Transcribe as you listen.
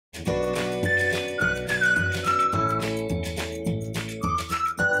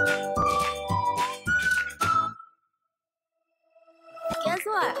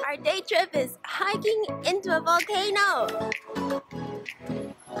day trip is hiking into a volcano.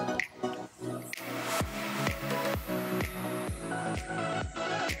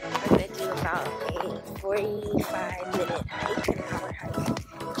 We're gonna do about a 45-minute hike, an hour hike,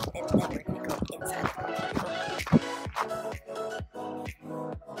 and then we're gonna go inside the volcano.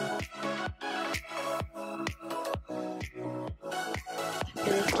 It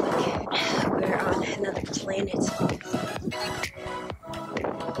is like we're on another planet.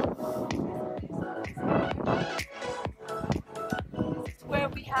 Where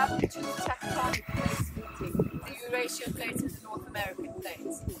we have two tectonic plates meeting, the Eurasian plates and the North American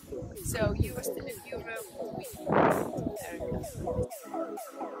plates. So you are still in Europe, we are in America.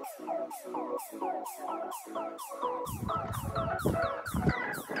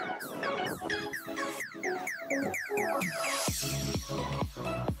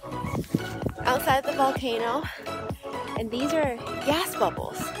 Outside the volcano, and these are gas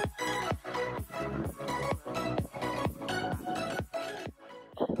bubbles.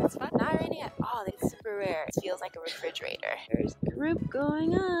 It's fun. Not raining at all. It's super rare. It feels like a refrigerator. There's a group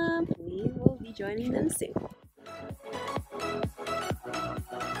going up. We will be joining them soon.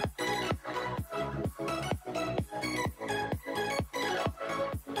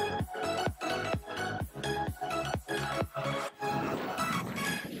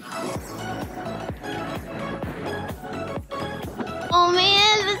 Oh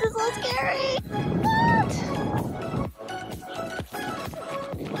man, this is so scary! What?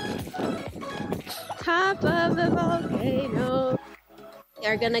 Top of the volcano. We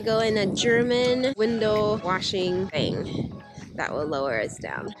are gonna go in a German window washing thing that will lower us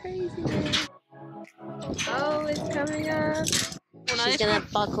down. Crazy. Oh, it's coming up. She's gonna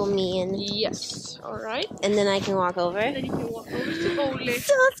buckle me in. Yes, alright. And then I can walk over. Then you can walk over to Ole.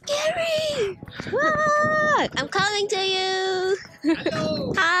 So scary! Ah, I'm coming to you!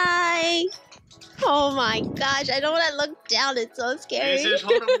 Hello. Hi! Oh my gosh, I don't want to look down, it's so scary. This is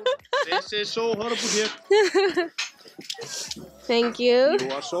horrible. This is so horrible here. Thank you.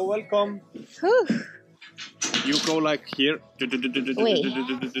 You are so welcome. Whew. You go like here. Wait.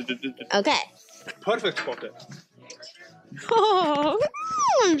 Okay. Perfect spot there. Oh,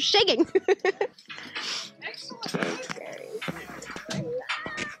 I'm shaking.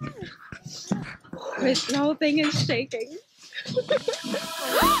 This whole thing is shaking.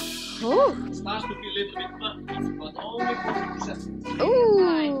 Oh. Starts to be a little bit bumpy, but only 40%.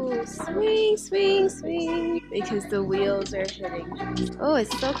 Ooh, swing, swing, swing. Because the wheels are hitting. Oh,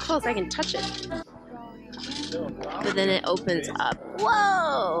 it's so close, I can touch it. But then it opens up.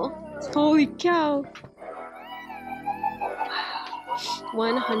 Whoa! Holy cow.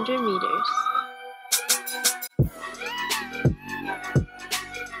 100 meters.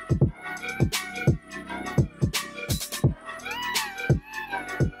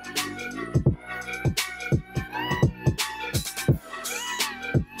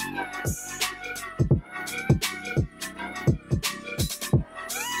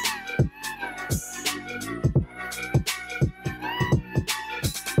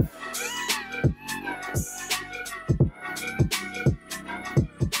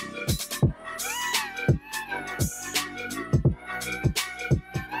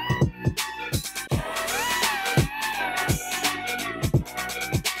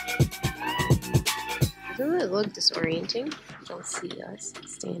 Doesn't it look disorienting? Don't see us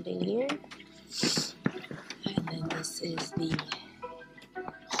standing here. And then this is the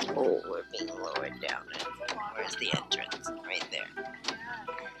hole we're being lowered down in. Where's the entrance? Right there.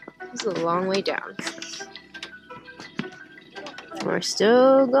 This is a long way down. We're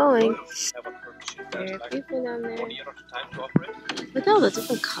still going. There are people down there. Look at all the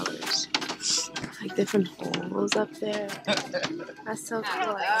different colors. Like different holes up there. That's so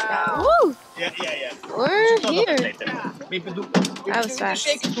cool. Woo! Yeah. We're here. That was fast.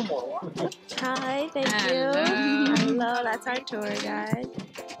 Hi, thank you. Hello, that's our tour guide.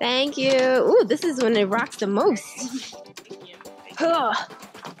 Thank you. Ooh, this is when it rocks the most.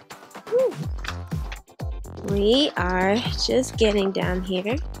 We are just getting down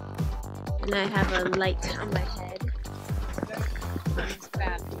here. And I have a light on my head.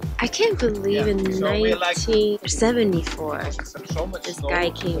 I can't believe in 1974 this guy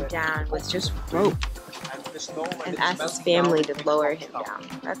came down with just rope and asked his family to lower him down.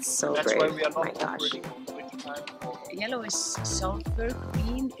 That's so brave. Oh my gosh. Yellow is sulfur,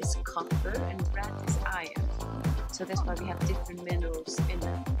 green is copper, and red is iron. So that's why we have different minerals in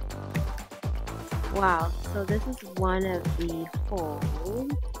them. Wow, so this is one of the holes.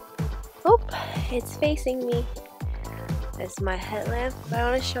 Oh, it's facing me. It's my headlamp, but I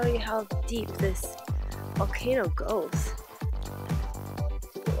want to show you how deep this volcano goes.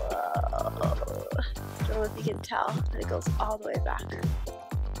 Whoa. know if you can tell, but it goes all the way back.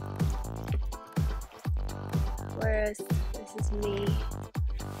 Whereas this is me,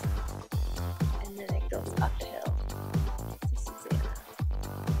 and then it goes uphill to Susanna.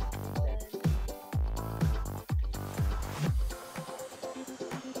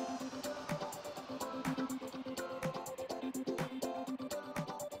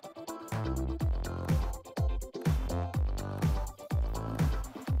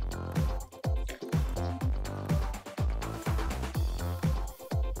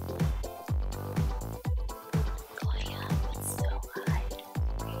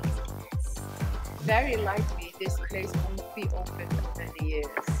 Very likely this place won't be open for many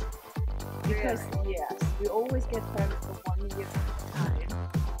years. Because yes, we always get permit for 1 year at a time.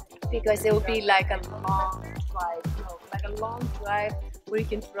 Because it will be like a long drive where you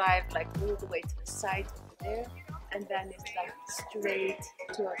can drive like all the way to the site over there, and then it's like straight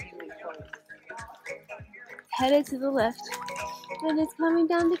to our viewing point. Headed to the left, and it's coming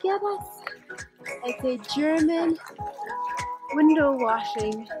down to get us. It's a German window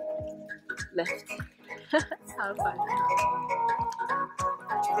washing lift. How fun.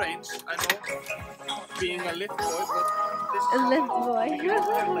 Strange, I know, being a lift boy, but this A lift boy.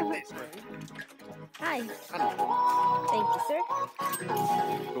 like this. Hi. Thank you, sir.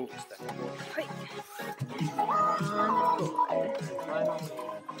 Cool stuff. Great.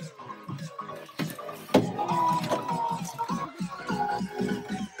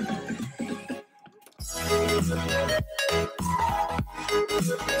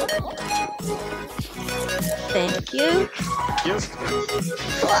 Thank you. Yes.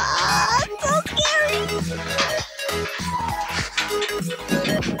 Wow, so scary.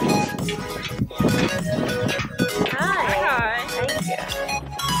 Hi. Thank you.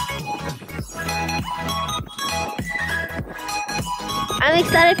 I'm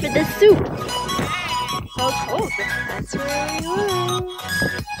excited for the soup. So cold. That's where we were.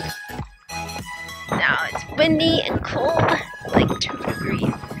 Now it's windy and cold, like 2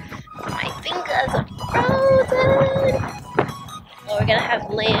 degrees. My fingers are frozen. Well, we're gonna have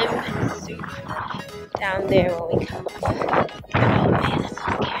lamb soup down there when we come up. Oh man, I'm so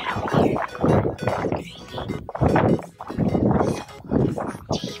scared over here. It's crazy. So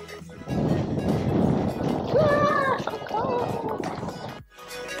deep. Ah, so cold.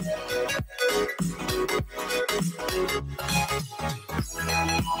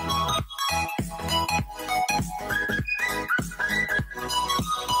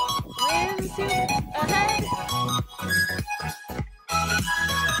 Lamb soup ahead.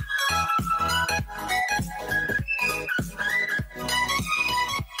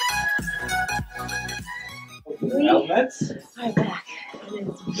 We are back, and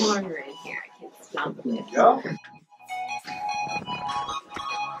it's warmer in here. I can't stop it. Yeah.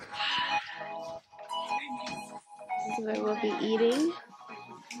 This is where we'll be eating.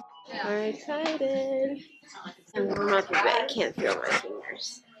 We're excited. And warm up a bit. I can't feel my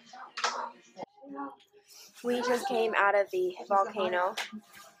fingers. We just came out of the volcano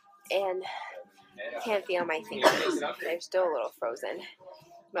and can't feel my fingers. They're still a little frozen.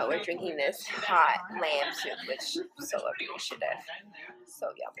 But we're drinking this hot lamb soup, which is so appreciative.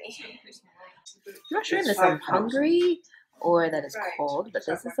 So yummy. I'm not sure if I'm hungry or that it's cold, but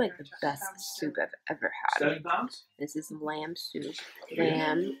this is like the best soup I've ever had. This is lamb soup,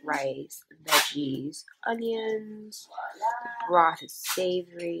 lamb, rice, veggies, onions. The broth is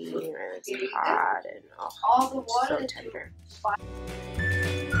savory and it's hot and so tender.